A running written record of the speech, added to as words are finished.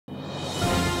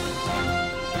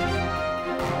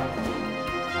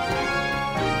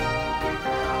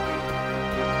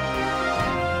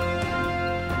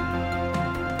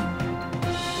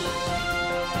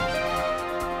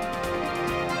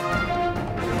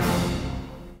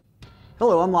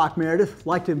Hello, I'm Locke Meredith. I'd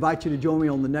like to invite you to join me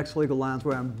on the next Legal Lines,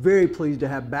 where I'm very pleased to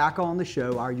have back on the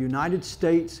show our United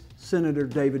States Senator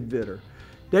David Vitter.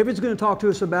 David's going to talk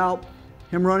to us about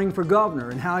him running for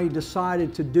governor and how he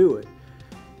decided to do it.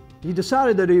 He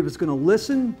decided that he was going to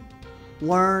listen,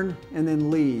 learn, and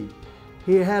then lead.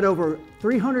 He had over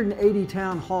 380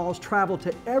 town halls, traveled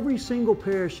to every single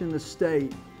parish in the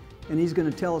state, and he's going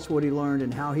to tell us what he learned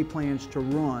and how he plans to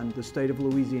run the state of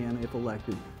Louisiana if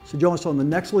elected. So join us on the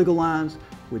next Legal Lines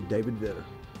with David Vitter.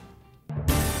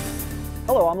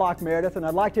 Hello, I'm Locke Meredith, and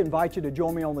I'd like to invite you to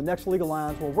join me on the next Legal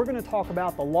Lines, where we're going to talk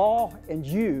about the law and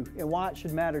you and why it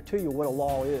should matter to you what a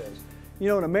law is. You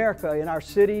know, in America, in our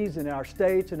cities, in our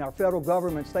states, in our federal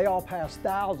governments, they all pass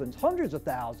thousands, hundreds of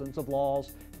thousands of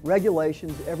laws,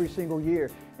 regulations every single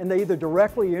year, and they either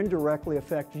directly or indirectly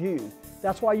affect you.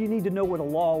 That's why you need to know what a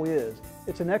law is.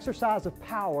 It's an exercise of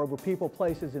power over people,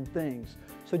 places, and things.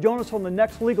 So join us on the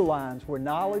next Legal Lines, where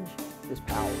knowledge is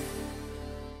power.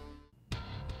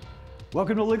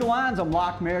 Welcome to Legal Lines. I'm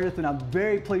Locke Meredith, and I'm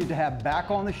very pleased to have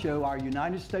back on the show our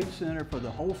United States Senator for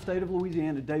the whole state of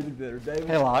Louisiana, David Vitter. David,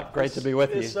 hey, Locke. Great to be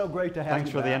with you. It's so great to have you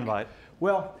Thanks for the invite.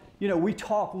 Well, you know, we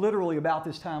talked literally about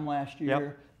this time last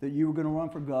year that you were going to run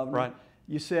for governor. Right.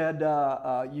 You said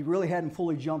you really hadn't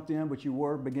fully jumped in, but you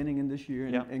were beginning in this year,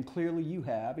 and clearly you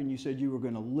have. And you said you were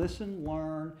going to listen,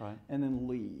 learn, and then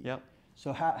lead. Yep.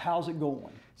 So how's it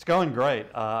going? It's going great.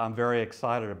 I'm very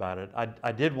excited about it.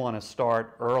 I did want to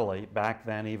start early, back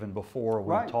then, even before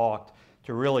we talked,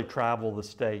 to really travel the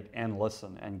state and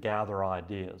listen and gather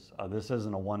ideas. This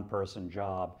isn't a one-person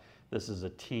job. This is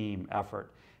a team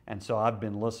effort. And so I've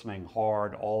been listening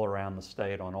hard all around the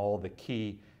state on all the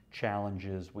key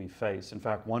challenges we face. In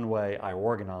fact, one way I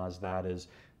organized that is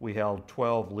we held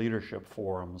 12 leadership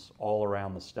forums all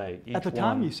around the state. At the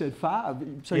time you said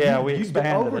 5. So we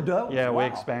expanded it. Yeah, wow. We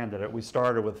expanded it. We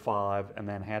started with 5 and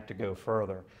then had to go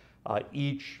further.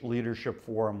 Each leadership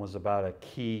forum was about a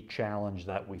key challenge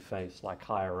that we face, like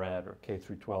higher ed or K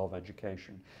through 12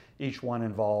 education. Each one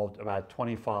involved about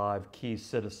 25 key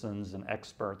citizens and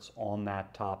experts on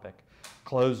that topic.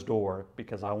 Closed door,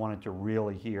 because I wanted to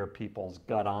really hear people's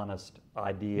gut honest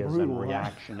ideas and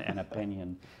reaction and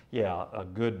opinion. Yeah, a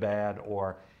good, bad,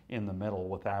 or in the middle,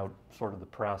 without sort of the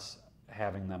press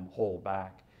having them hold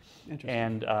back.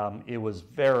 And it was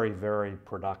very, very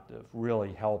productive,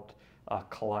 really helped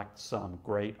collect some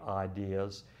great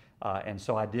ideas. And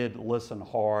so I did listen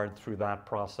hard through that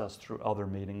process, through other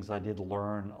meetings. I did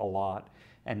learn a lot.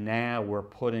 And now we're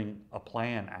putting a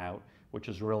plan out, which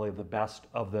is really the best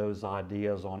of those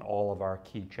ideas on all of our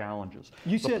key challenges.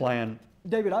 You said,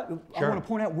 David, I want to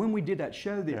point out when we did that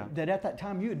show that at that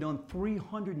time you had done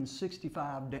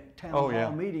 365 town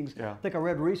hall meetings. I think I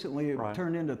read recently it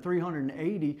turned into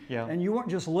 380. And you weren't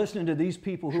just listening to these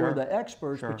people who are the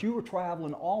experts, but you were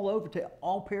traveling all over to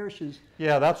all parishes.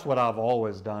 Yeah, that's what I've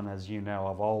always done, as you know.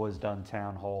 I've always done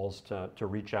town halls to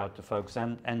reach out to folks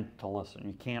and to listen.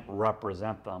 You can't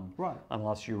represent them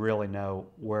unless you really know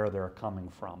where they're coming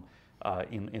from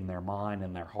in their mind,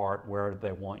 in their heart, where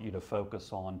they want you to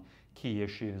focus on key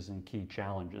issues and key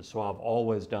challenges. So I've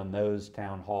always done those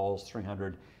town halls,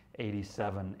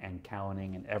 387 and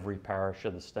counting in every parish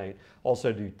of the state.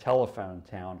 Also do telephone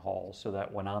town halls, so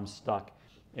that when I'm stuck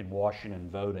in Washington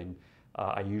voting,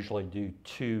 I usually do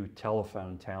 2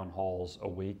 telephone town halls a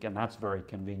week, and that's very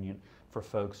convenient for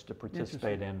folks to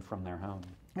participate in from their home.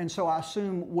 And so I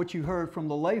assume what you heard from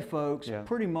the lay folks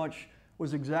pretty much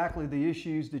was exactly the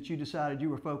issues that you decided you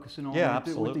were focusing on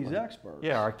with these experts.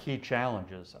 Yeah, our key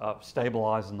challenges,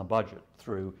 stabilizing the budget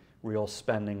through real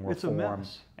spending reform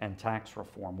and tax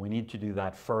reform. We need to do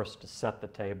that first to set the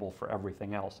table for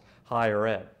everything else. Higher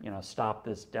ed, stop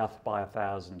this death by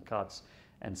 1,000 cuts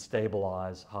and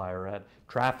stabilize higher ed.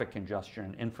 Traffic congestion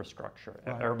and infrastructure.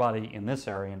 Everybody in this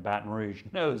area in Baton Rouge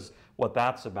knows what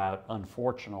that's about,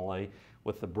 unfortunately,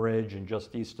 with the bridge and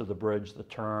just east of the bridge, the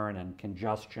turn and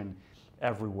congestion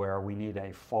everywhere. We need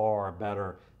a far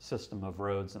better system of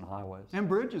roads and highways. And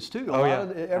bridges too.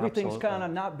 Everything's kind of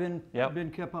not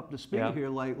been kept up to speed here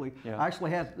lately. I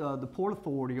actually had the Port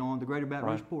Authority on, the Greater Baton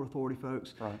Rouge Port Authority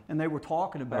folks, and they were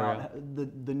talking about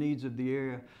the needs of the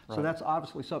area. So that's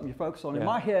obviously something you focus on. In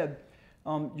my head,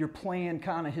 your plan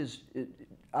kind of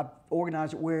I've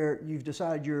organized it where you've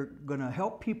decided you're going to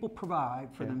help people provide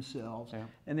for themselves,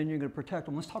 and then you're going to protect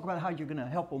them. Let's talk about how you're going to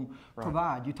help them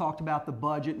provide. You talked about the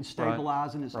budget and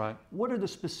stabilizing it. What are the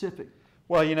specific?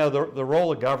 Well, the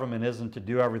role of government isn't to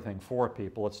do everything for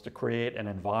people. It's to create an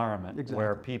environment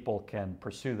where people can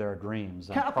pursue their dreams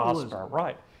and prosper.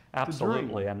 Right,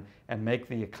 absolutely, and make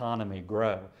the economy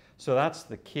grow. So that's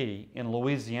the key. In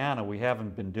Louisiana, we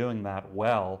haven't been doing that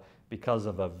well because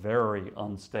of a very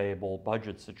unstable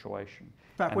budget situation.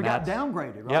 In fact, we got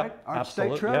downgraded, right? Yep, Our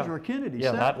absolutely, state treasurer, Kennedy,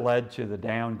 yeah, said that led to the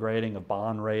downgrading of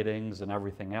bond ratings and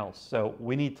everything else. So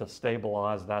we need to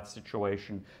stabilize that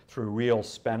situation through real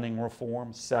spending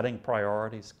reform, setting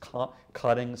priorities,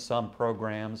 cutting some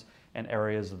programs and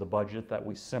areas of the budget that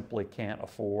we simply can't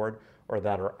afford or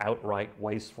that are outright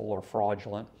wasteful or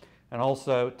fraudulent. And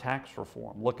also tax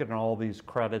reform, looking at all these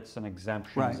credits and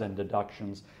exemptions and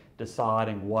deductions,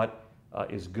 deciding what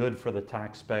is good for the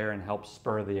taxpayer and helps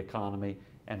spur the economy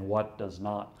and what does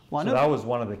not. So that was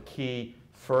one of the key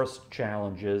first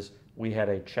challenges. We had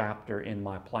a chapter in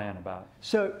my plan about.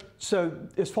 So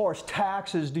as far as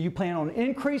taxes, do you plan on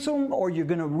increasing them, or you're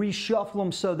going to reshuffle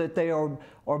them so that they are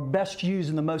best used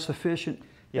in the most efficient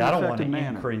Yeah, I don't want to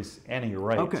manner? Increase any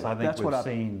rates. Okay, I think we've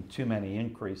seen too many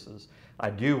increases. I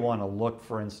do want to look,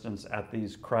 for instance, at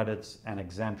these credits and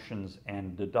exemptions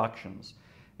and deductions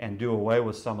and do away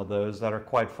with some of those that are,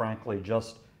 quite frankly,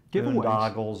 just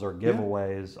boondoggles or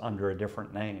giveaways under a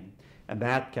different name. And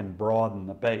that can broaden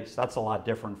the base. That's a lot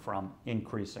different from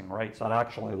increasing rates. I'd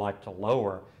actually like to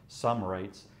lower some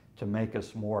rates to make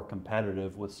us more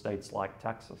competitive with states like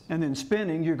Texas. And then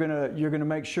spending, you're gonna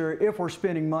make sure if we're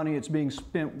spending money, it's being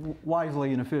spent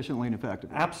wisely and efficiently and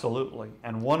effectively. Absolutely.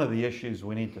 And one of the issues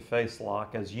we need to face,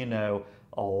 Locke, as you know,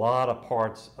 a lot of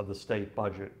parts of the state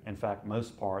budget, in fact,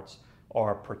 most parts,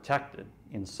 are protected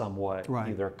in some way,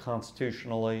 either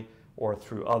constitutionally or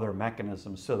through other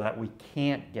mechanisms, so that we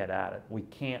can't get at it. We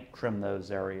can't trim those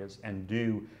areas and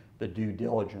do the due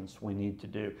diligence we need to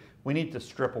do. We need to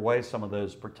strip away some of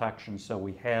those protections so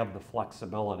we have the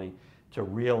flexibility to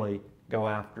really go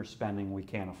after spending we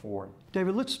can't afford.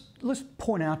 David, let's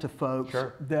point out to folks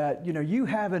that you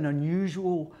have an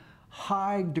unusual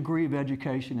high degree of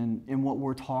education in what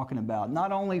we're talking about,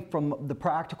 not only from the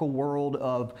practical world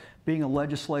of being a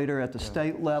legislator at the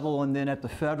state level and then at the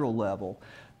federal level,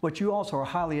 but you also are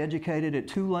highly educated at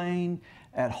Tulane,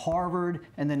 at Harvard,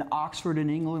 and then Oxford in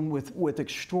England with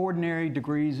extraordinary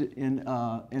degrees in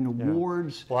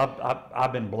awards. Well,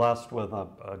 I've been blessed with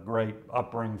a great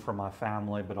upbringing for my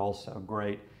family, but also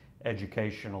great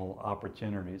educational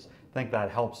opportunities. I think that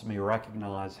helps me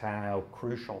recognize how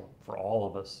crucial for all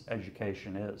of us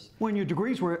education is. When your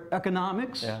degrees were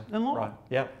economics and law. Right.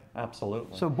 Yeah,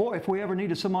 absolutely. So boy, if we ever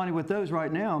needed somebody with those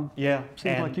right now,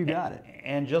 seems like you got it.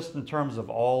 And just in terms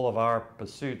of all of our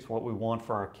pursuits, what we want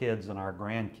for our kids and our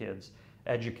grandkids,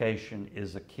 education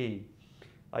is a key.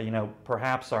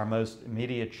 Perhaps our most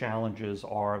immediate challenges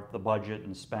are the budget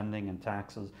and spending and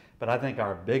taxes, but I think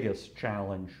our biggest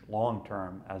challenge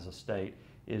long-term as a state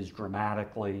is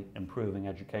dramatically improving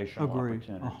educational opportunities.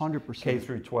 100%. K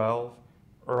through 12,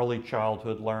 early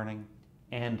childhood learning,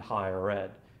 and higher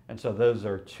ed. And so those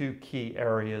are two key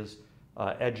areas,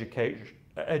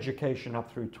 education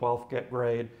up through 12th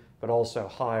grade, but also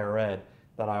higher ed,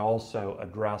 that I also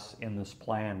address in this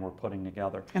plan we're putting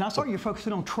together. And I saw you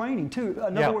focusing on training too.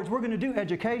 In other words, we're going to do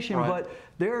education, but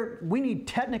we need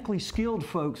technically skilled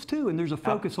folks too, and there's a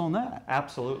focus on that.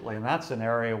 Absolutely, and that's an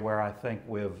area where I think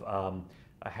we've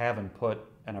haven't put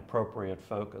an appropriate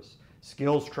focus.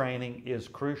 Skills training is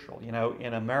crucial.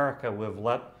 In America, we've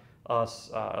let us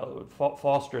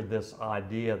fostered this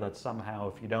idea that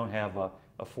somehow if you don't have a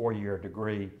 4-year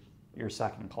degree, you're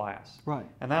second class. Right.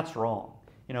 And that's wrong.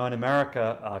 In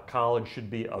America, college should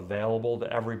be available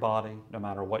to everybody, no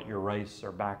matter what your race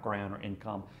or background or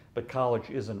income, but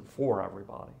college isn't for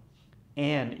everybody.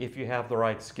 And if you have the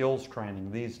right skills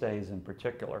training these days in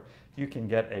particular, you can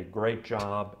get a great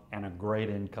job and a great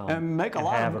income. And make a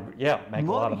lot of money. Make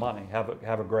a lot of money,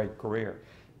 have a great career.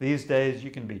 These days,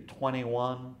 you can be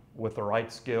 21 with the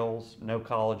right skills, no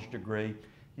college degree.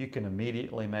 You can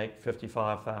immediately make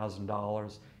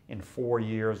 $55,000. In 4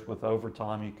 years with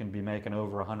overtime, you can be making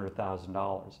over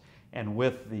 $100,000. And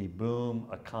with the boom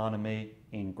economy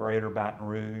in greater Baton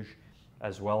Rouge,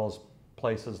 as well as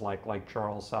places like Lake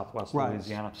Charles, Southwest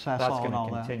Louisiana, that's going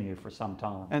to continue for some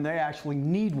time. And they actually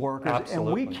need workers, and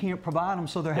we can't provide them,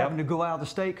 so they're having to go out of the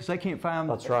state because they can't find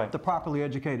the properly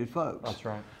educated folks. That's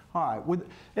right. All right,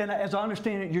 and as I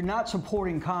understand it, you're not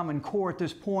supporting Common Core at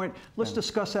this point. Let's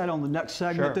discuss that on the next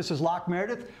segment. This is Locke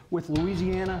Meredith with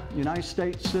Louisiana United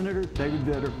States Senator David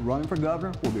Vitter running for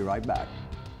governor. We'll be right back.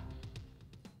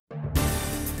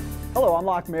 Hello, I'm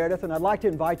Locke Meredith, and I'd like to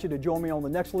invite you to join me on the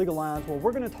next Legal Lines, where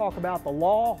we're going to talk about the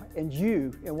law and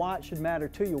you and why it should matter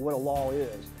to you what a law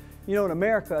is. In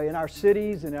America, in our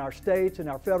cities, in our states, in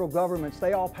our federal governments,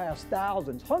 they all pass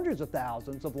thousands, hundreds of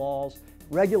thousands of laws,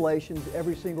 regulations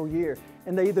every single year,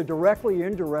 and they either directly or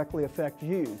indirectly affect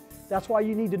you. That's why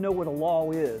you need to know what a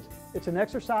law is. It's an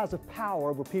exercise of power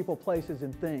over people, places,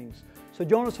 and things. So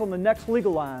join us on the next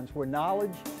Legal Lines, where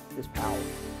knowledge is power.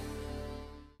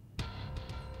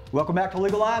 Welcome back to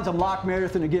Legal Lines. I'm Locke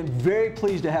Meredith, and again, very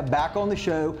pleased to have back on the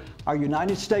show our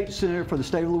United States Senator for the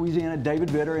state of Louisiana, David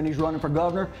Vitter, and he's running for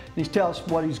governor. And he's telling us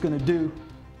what he's going to do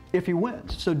if he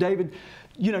wins. So, David,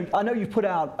 you know, I know you put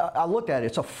out, I looked at it,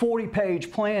 it's a 40-page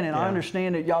plan, and I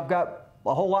understand that y'all got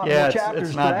a whole lot more chapters.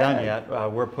 It's not done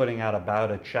yet. We're putting out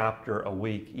about a chapter a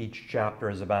week. Each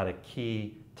chapter is about a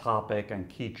key topic and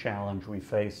key challenge we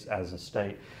face as a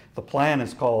state. The plan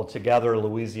is called Together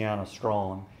Louisiana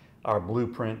Strong, our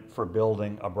blueprint for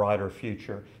building a brighter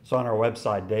future. It's on our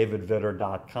website,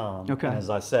 davidvitter.com. Okay. And as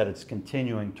I said, it's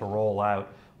continuing to roll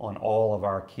out on all of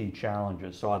our key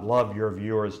challenges. So I'd love your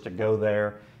viewers to go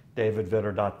there,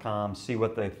 davidvitter.com, see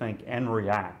what they think and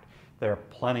react. There are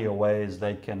plenty of ways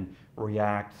they can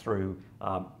react through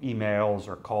emails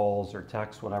or calls or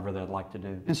texts, whatever they'd like to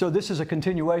do. And so this is a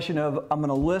continuation of, I'm going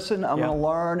to listen, I'm going to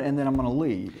learn, and then I'm going to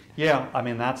lead. Yeah, I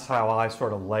mean, that's how I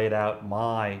sort of laid out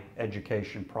my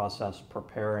education process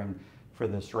preparing for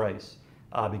this race.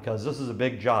 Because this is a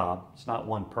big job. It's not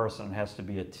one person, it has to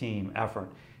be a team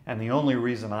effort. And the only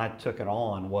reason I took it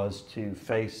on was to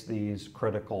face these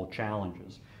critical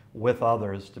challenges with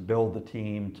others, to build the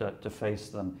team, to face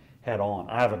them head on.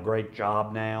 I have a great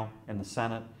job now in the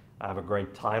Senate. I have a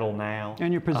great title now.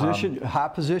 And your position, high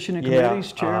position in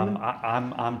committees, Chairman?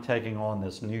 I'm taking on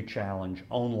this new challenge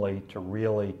only to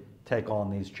really take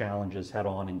on these challenges head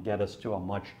on and get us to a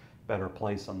much better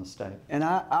place in the state. And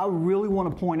I really want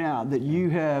to point out that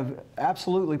you have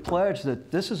absolutely pledged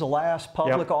that this is the last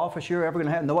public office you're ever going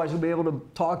to have. Nobody's going to be able to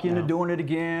talk you into doing it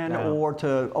again or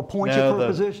to appoint you for a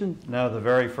position. No, the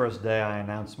very first day I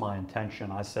announced my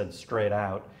intention, I said straight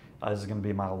out, this is going to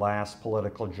be my last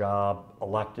political job,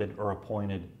 elected or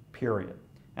appointed, period.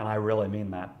 And I really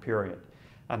mean that, period.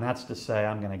 And that's to say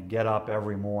I'm going to get up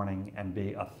every morning and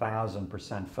be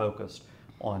 1,000% focused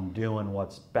on doing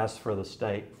what's best for the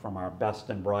state, from our best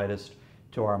and brightest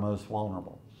to our most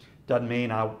vulnerable. Doesn't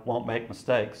mean I won't make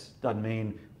mistakes. Doesn't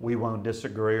mean we won't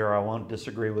disagree or I won't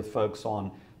disagree with folks on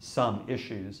some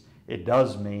issues. It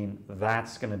does mean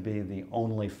that's going to be the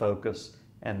only focus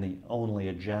and the only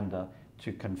agenda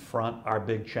to confront our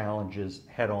big challenges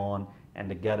head on and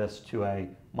to get us to a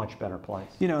much better place.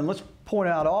 You know, and let's point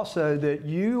out also that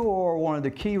you are one of the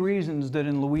key reasons that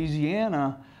in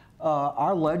Louisiana,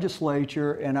 our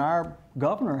legislature and our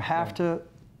governor have to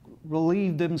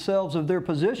relieve themselves of their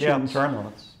positions. Yeah, term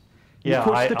limits.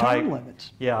 Yeah, the term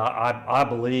limits. Yeah, I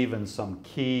believe in some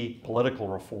key political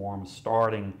reforms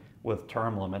starting with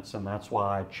term limits, and that's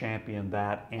why I championed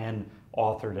that and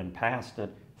authored and passed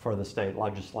it for the state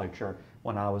legislature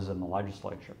when I was in the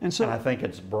legislature. And I think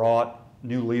it's brought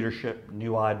new leadership,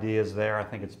 new ideas there. I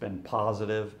think it's been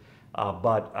positive,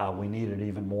 but we need it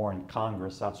even more in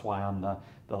Congress. That's why I'm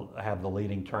have the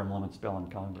leading term limits bill in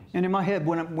Congress. And in my head,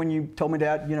 when you told me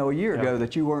that, you know, a year ago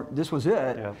that you weren't, this was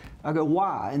it, I go,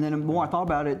 why? And then the more I thought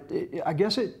about it, I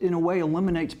guess it in a way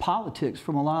eliminates politics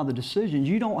from a lot of the decisions.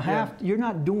 You don't have, you're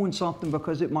not doing something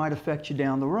because it might affect you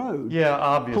down the road. Yeah,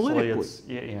 obviously,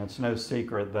 it's no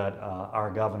secret that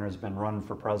our governor's been running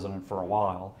for president for a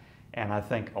while. And I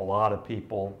think a lot of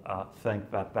people think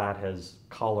that that has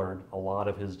colored a lot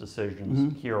of his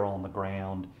decisions here on the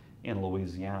ground in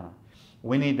Louisiana.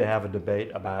 We need to have a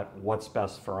debate about what's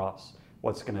best for us,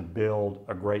 what's going to build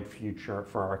a great future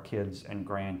for our kids and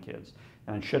grandkids.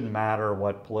 And it shouldn't matter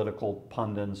what political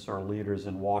pundits or leaders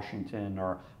in Washington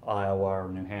or Iowa or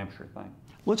New Hampshire think.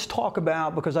 Let's talk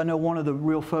about, because I know one of the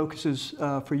real focuses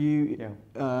for you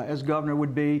as governor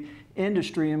would be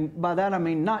industry, and by that I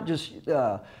mean not just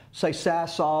say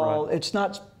Sasol. It's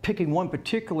not picking one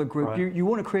particular group. You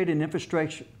want to create an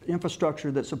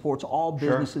infrastructure that supports all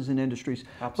businesses and industries.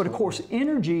 But of course,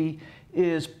 energy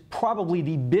is probably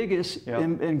the biggest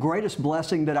and greatest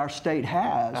blessing that our state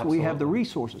has. We have the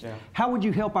resources. How would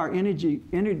you help our energy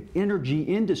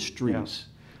industries?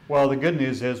 Well, the good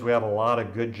news is we have a lot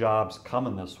of good jobs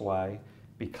coming this way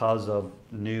because of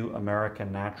new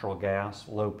American natural gas.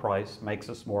 Low price makes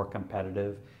us more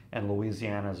competitive, and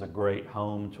Louisiana is a great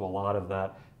home to a lot of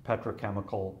that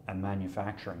petrochemical and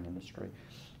manufacturing industry.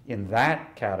 In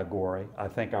that category, I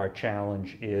think our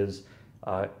challenge is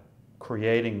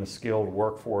creating the skilled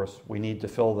workforce. We need to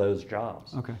fill those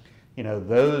jobs. You know,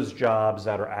 those jobs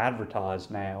that are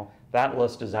advertised now, that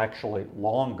list is actually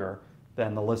longer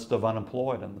than the list of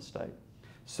unemployed in the state.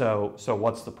 So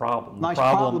what's the problem? Nice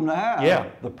problem to have. Yeah,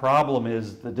 the problem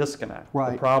is the disconnect.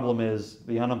 The problem is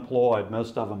the unemployed,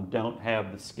 most of them don't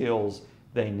have the skills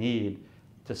they need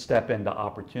to step into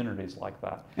opportunities like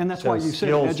that. And that's so why you said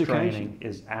skills education training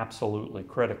is absolutely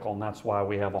critical, and that's why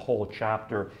we have a whole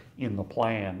chapter in the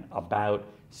plan about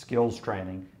skills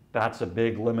training. That's a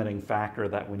big limiting factor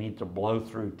that we need to blow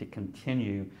through to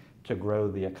continue to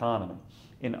grow the economy.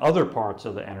 In other parts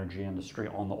of the energy industry,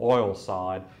 on the oil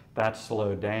side, that's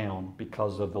slowed down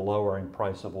because of the lowering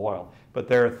price of oil. But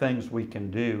there are things we can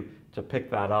do to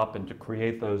pick that up and to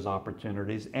create those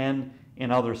opportunities, and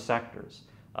in other sectors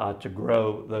to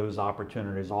grow those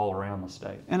opportunities all around the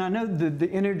state. And I know the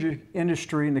energy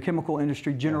industry and the chemical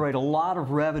industry generate a lot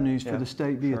of revenues for the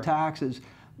state via taxes,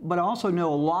 but I also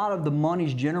know a lot of the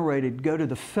monies generated go to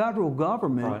the federal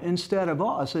government instead of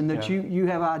us, and that you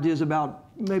have ideas about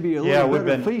maybe a little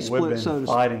better fee split, we've been so to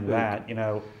fighting speak. that. You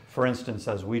know, for instance,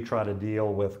 as we try to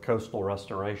deal with coastal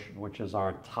restoration, which is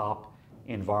our top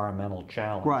environmental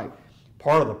challenge. Right.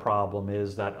 Part of the problem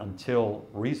is that until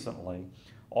recently,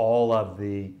 all of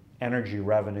the energy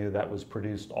revenue that was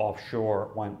produced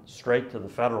offshore went straight to the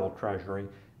federal treasury.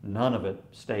 None of it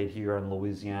stayed here in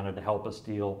Louisiana to help us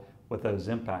deal with those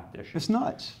impact issues. It's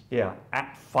nuts. Yeah.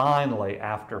 Finally,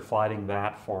 after fighting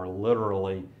that for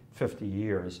literally 50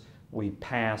 years, we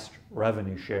passed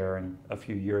revenue sharing a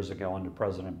few years ago under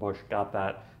President Bush, got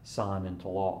that signed into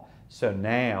law. So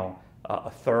now a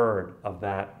third of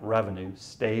that revenue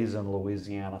stays in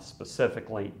Louisiana,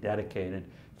 specifically dedicated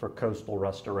for coastal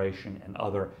restoration and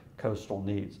other coastal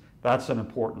needs. That's an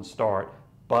important start,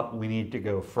 but we need to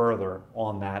go further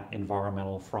on that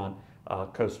environmental front,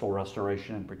 coastal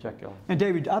restoration in particular. And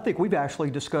David, I think we've actually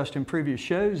discussed in previous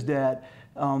shows that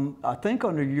I think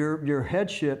under your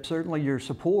headship, certainly your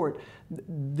support,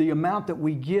 the amount that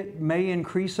we get may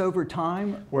increase over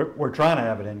time. We're trying to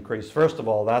have it increase. First of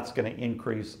all, that's going to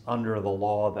increase under the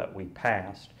law that we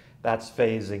passed. That's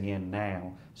phasing in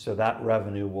now. So that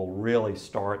revenue will really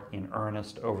start in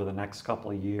earnest over the next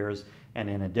couple of years. And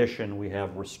in addition, we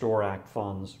have Restore Act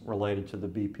funds related to the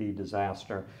BP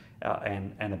disaster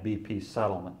and a BP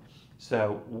settlement.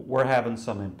 So we're having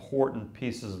some important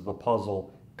pieces of the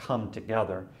puzzle come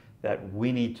together that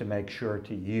we need to make sure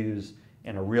to use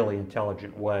in a really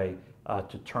intelligent way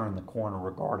to turn the corner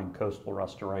regarding coastal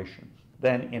restoration.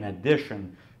 Then in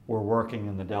addition, we're working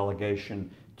in the delegation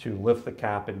to lift the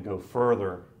cap and go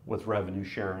further with revenue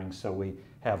sharing, so we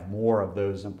have more of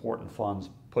those important funds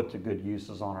put to good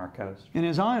uses on our coast. And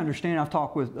as I understand, I've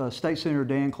talked with State Senator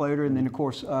Dan Claytor, and then of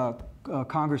course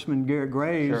Congressman Garrett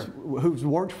Graves, who's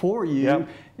worked for you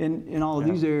in all of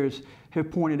these areas,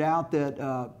 have pointed out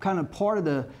that kind of part of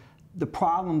the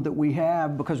problem that we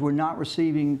have, because we're not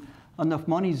receiving enough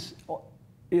monies,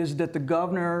 is that the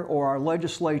governor or our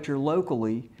legislature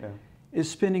locally is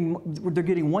spending, they're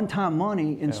getting one-time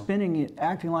money and spending it,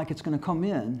 acting like it's going to come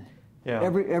in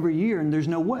every year, and there's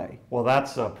no way. Well,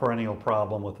 that's a perennial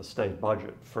problem with the state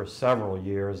budget. For several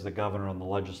years, the governor and the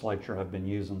legislature have been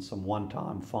using some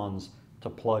one-time funds to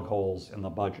plug holes in the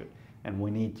budget, and we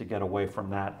need to get away from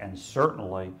that. And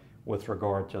certainly with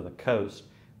regard to the coast,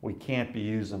 we can't be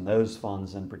using those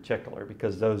funds in particular,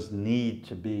 because those need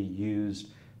to be used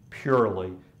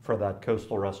purely for that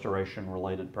coastal restoration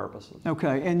related purposes.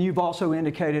 Okay, and you've also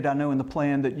indicated, I know in the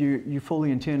plan, that you fully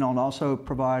intend on also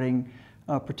providing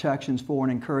protections for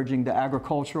and encouraging the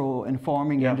agricultural and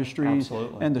farming industries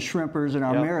and the shrimpers and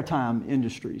our maritime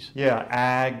industries. Yeah,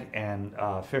 ag and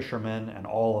fishermen and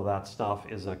all of that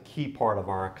stuff is a key part of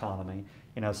our economy.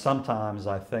 You know, sometimes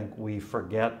I think we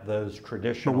forget those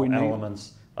traditional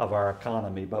elements of our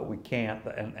economy, but we can't,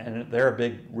 and they're a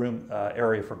big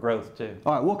area for growth too.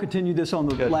 All right, we'll continue this on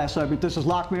the last segment. This is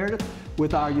Locke Meredith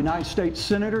with our United States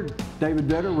Senator David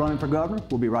Vitter running for governor.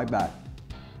 We'll be right back.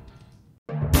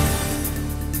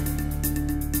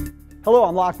 Hello,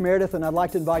 I'm Locke Meredith, and I'd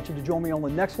like to invite you to join me on the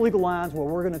next Legal Lines, where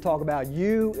we're going to talk about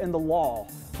you and the law.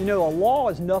 You know, a law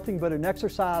is nothing but an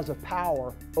exercise of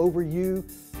power over you,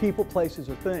 people, places,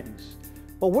 or things.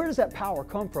 But where does that power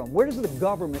come from? Where does the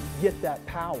government get that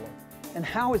power? And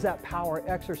how is that power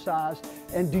exercised?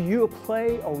 And do you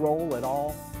play a role at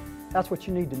all? That's what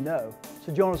you need to know.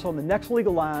 So join us on the next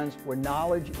Legal Lines, where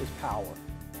knowledge is power.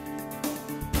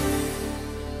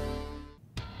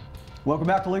 Welcome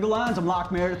back to Legal Lines. I'm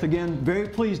Locke Meredith again. Very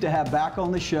pleased to have back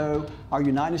on the show our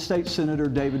United States Senator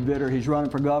David Vitter. He's running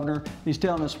for governor. He's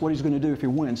telling us what he's going to do if he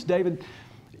wins. David,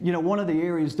 you know, one of the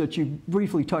areas that you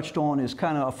briefly touched on is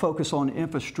kind of a focus on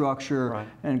infrastructure,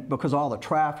 and because of all the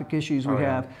traffic issues we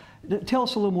have. Tell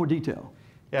us a little more detail.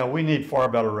 Yeah, we need far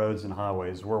better roads and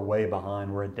highways. We're way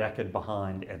behind. We're a decade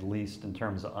behind, at least, in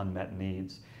terms of unmet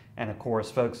needs. And of course,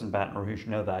 folks in Baton Rouge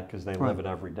know that because they live it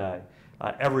every day.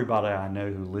 Everybody I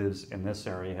know who lives in this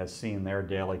area has seen their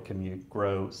daily commute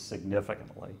grow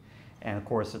significantly. And of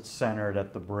course, it's centered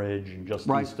at the bridge and just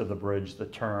east of the bridge, the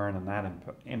turn, and that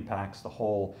impacts the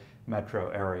whole metro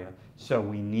area. So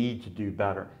we need to do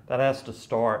better. That has to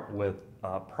start with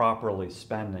properly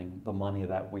spending the money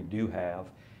that we do have,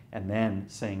 and then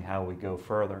seeing how we go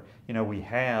further. You know, we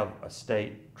have a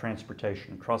state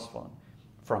transportation trust fund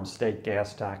from state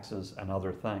gas taxes and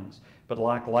other things. But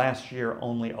like last year,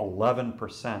 only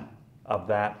 11% of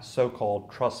that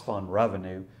so-called trust fund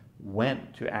revenue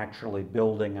went to actually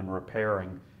building and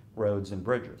repairing roads and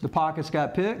bridges. The pockets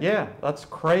got picked? Yeah, that's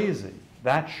crazy.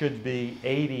 That should be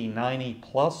 80,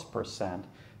 90+%.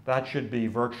 That should be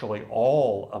virtually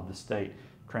all of the state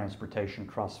transportation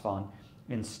trust fund.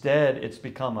 Instead, it's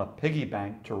become a piggy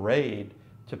bank to raid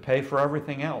to pay for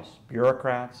everything else.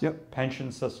 Bureaucrats,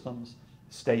 pension systems,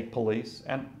 state police.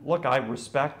 And look, I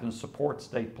respect and support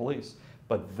state police,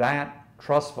 but that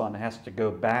trust fund has to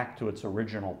go back to its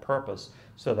original purpose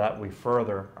so that we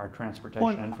further our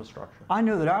transportation infrastructure. I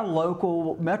know that our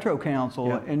local Metro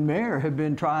Council and mayor have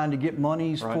been trying to get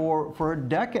monies for a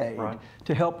decade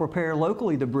to help repair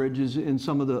locally the bridges in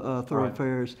some of the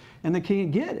thoroughfares, and they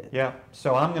can't get it. Yeah,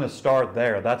 so I'm going to start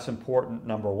there. That's important,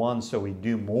 number one, so we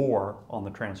do more on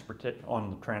the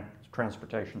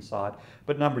transportation side.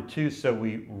 But number two, so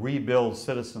we rebuild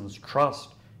citizens' trust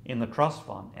in the trust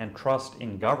fund and trust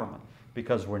in government,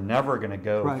 because we're never going to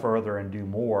go further and do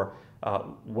more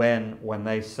when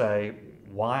they say,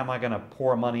 why am I going to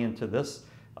pour money into this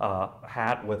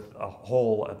hat with a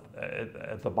hole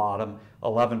at the bottom,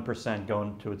 11%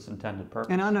 going to its intended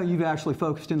purpose. And I know you've actually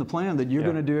focused in the plan that you're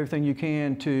going to do everything you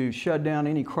can to shut down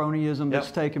any cronyism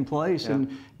that's taking place,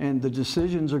 and the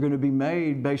decisions are going to be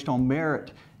made based on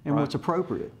merit and what's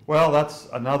appropriate. Well, that's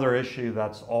another issue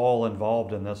that's all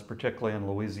involved in this, particularly in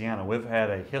Louisiana. We've had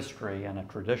a history and a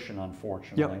tradition,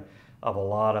 unfortunately, of a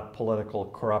lot of political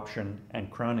corruption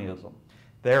and cronyism.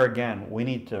 There again, we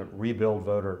need to rebuild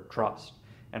voter trust.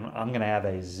 And I'm going to have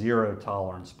a zero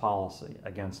tolerance policy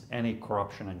against any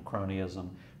corruption and cronyism.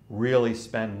 Really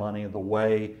spend money the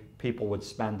way people would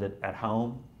spend it at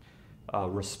home,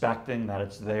 respecting that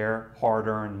it's their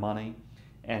hard-earned money,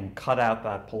 and cut out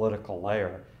that political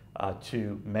layer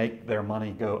to make their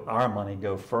money go, our money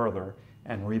go further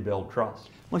and rebuild trust.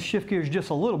 Let's shift gears just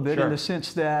a little bit in the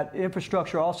sense that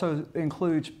infrastructure also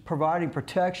includes providing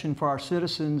protection for our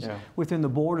citizens within the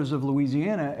borders of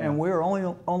Louisiana, and we're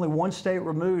only one state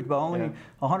removed by only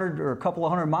 100 or a couple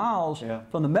of hundred miles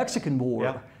from the Mexican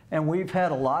border. And we've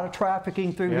had a lot of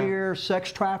trafficking through here,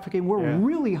 sex trafficking. We're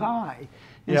really high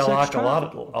in sex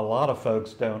trafficking. A lot of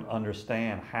folks don't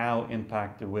understand how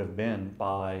impacted we've been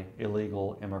by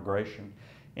illegal immigration.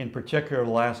 In particular,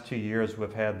 the last 2 years,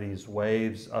 we've had these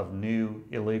waves of new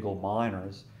illegal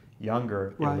minors,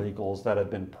 younger illegals that have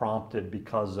been prompted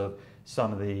because of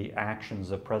some of the actions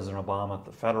of President Obama at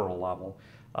the federal level.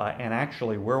 And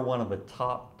actually, we're one of the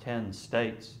top 10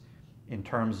 states in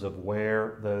terms of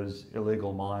where those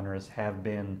illegal minors have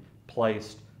been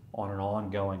placed on an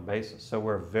ongoing basis. So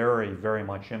we're very, very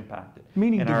much impacted.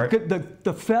 Meaning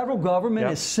the federal government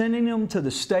is sending them to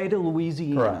the state of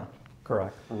Louisiana.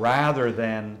 Correct. Rather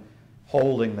than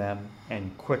holding them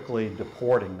and quickly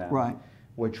deporting them,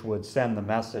 which would send the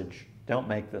message, don't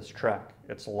make this trek.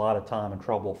 It's a lot of time and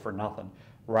trouble for nothing.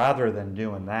 Rather than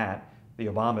doing that, the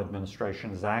Obama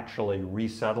administration is actually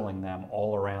resettling them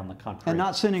all around the country. And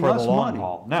not sending us money.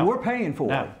 No. We're paying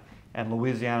for it. And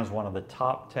Louisiana is one of the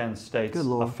top 10 states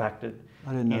affected.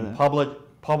 I didn't know In that.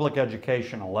 public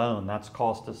education alone, that's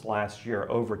cost us last year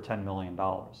over $10 million.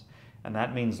 And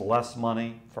that means less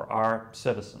money for our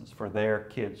citizens, for their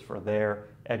kids, for their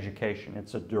education.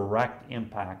 It's a direct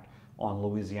impact on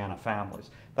Louisiana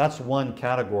families. That's one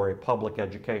category, public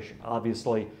education.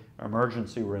 Obviously,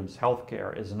 emergency rooms,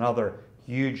 healthcare is another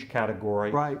huge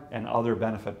category, and other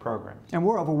benefit programs. And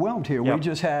we're overwhelmed here. We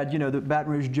just had, the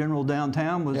Baton Rouge General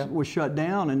downtown was shut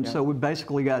down, and so we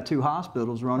basically got 2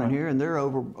 hospitals running here, and they're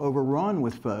overrun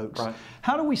with folks.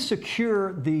 How do we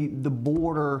secure the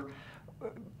border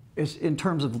in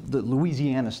terms of the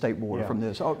Louisiana state border from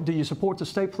this? Do you support the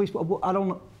state police? I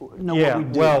don't know what we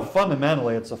do. Well,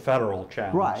 fundamentally, it's a federal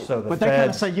challenge. So but they kind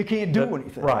of say you can't do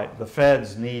anything. The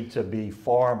feds need to be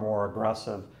far more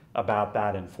aggressive about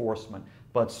that enforcement.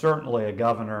 But certainly a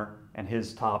governor and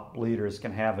his top leaders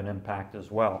can have an impact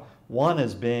as well. One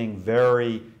is being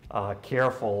very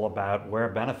careful about where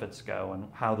benefits go and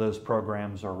how those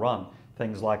programs are run.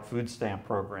 Things like food stamp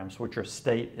programs, which are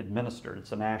state administered.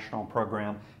 It's a national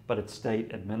program, but it's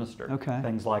state administered.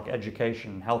 Things like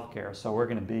education and healthcare. So we're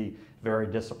going to be very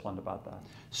disciplined about that.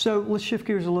 So let's shift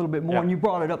gears a little bit more. And you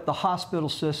brought it up, the hospital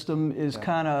system is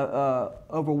kind of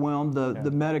overwhelmed. The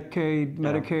Medicaid,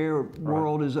 Medicare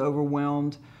world is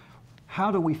overwhelmed. How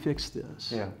do we fix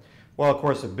this? Yeah. Well, of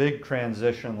course, a big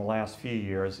transition in the last few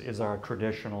years is our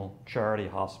traditional charity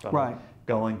hospital. Right.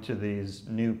 Going to these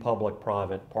new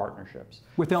public-private partnerships.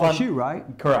 With LSU, right?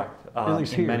 Correct, At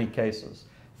least in here. many cases.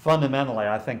 Fundamentally,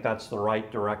 I think that's the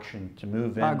right direction to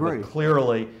move in. I agree. But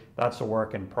clearly, that's a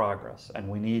work in progress, and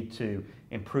we need to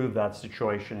improve that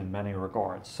situation in many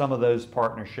regards. Some of those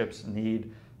partnerships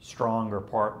need stronger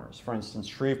partners. For instance,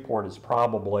 Shreveport is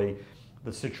probably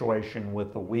the situation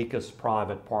with the weakest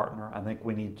private partner. I think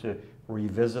we need to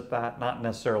revisit that, not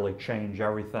necessarily change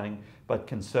everything, but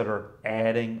consider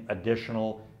adding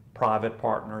additional private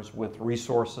partners with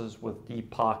resources, with deep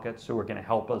pockets, who are going to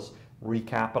help us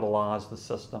recapitalize the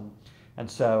system. And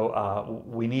so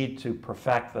we need to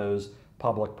perfect those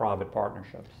public-private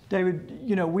partnerships. David,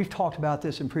 you know, we've talked about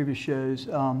this in previous shows,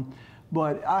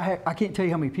 but I can't tell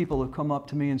you how many people have come up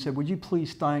to me and said, would you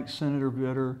please thank Senator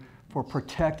Vitter for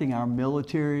protecting our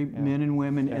military men and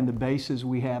women and the bases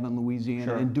we have in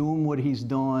Louisiana and doing what he's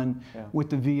done with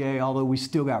the VA, although we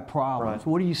still got problems.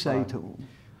 What do you say to him?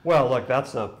 Well, look,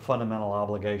 that's a fundamental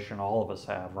obligation all of us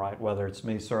have, right? Whether it's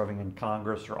me serving in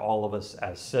Congress or all of us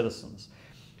as citizens.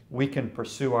 We can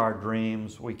pursue our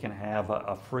dreams, we can have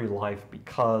a free life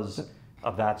because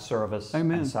of that service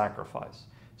and sacrifice.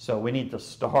 So we need to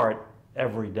start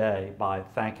every day by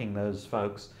thanking those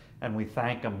folks, and we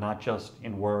thank them not just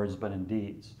in words but in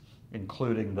deeds,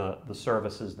 including the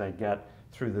services they get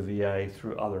through the VA,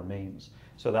 through other means.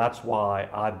 So that's why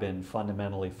I've been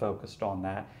fundamentally focused on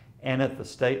that. And at the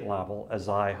state level, as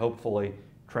I hopefully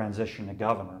transition to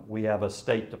governor, we have a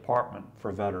State Department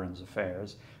for Veterans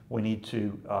Affairs. We need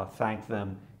to thank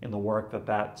them in the work that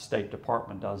that State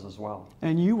Department does as well.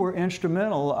 And you were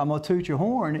instrumental, I'm going to toot your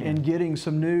horn, in getting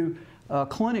some new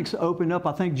clinics opened up,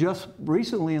 I think just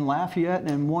recently in Lafayette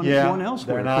and one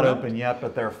elsewhere. They're not open yet,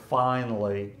 but they're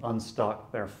finally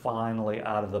unstuck. They're finally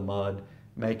out of the mud,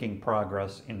 making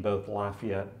progress in both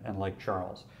Lafayette and Lake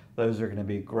Charles. Those are going to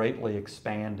be greatly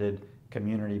expanded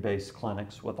community-based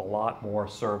clinics with a lot more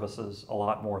services, a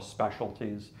lot more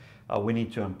specialties. We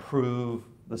need to improve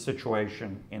the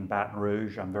situation in Baton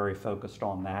Rouge. I'm very focused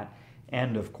on that.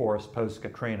 And of course,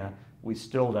 post-Katrina, we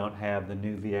still don't have the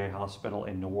new VA hospital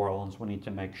in New Orleans. We need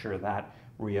to make sure that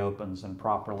reopens and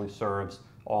properly serves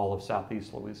all of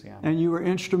Southeast Louisiana. And you were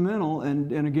instrumental,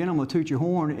 and again, I'm going to toot your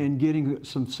horn, in getting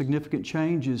some significant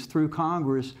changes through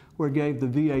Congress where it gave the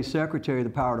VA Secretary the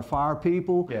power to fire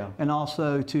people and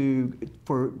also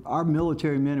for our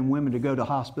military men and women to go to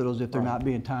hospitals if they're not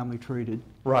being timely treated.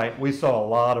 Right. We saw a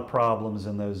lot of problems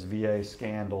in those VA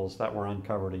scandals that were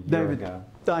uncovered a year ago.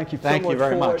 Thank you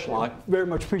very much, Locke. Very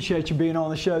much appreciate you being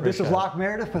on the show. This is Locke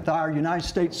Meredith with our United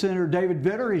States Senator David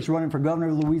Vitter. He's running for governor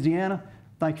of Louisiana.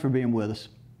 Thanks for being with us.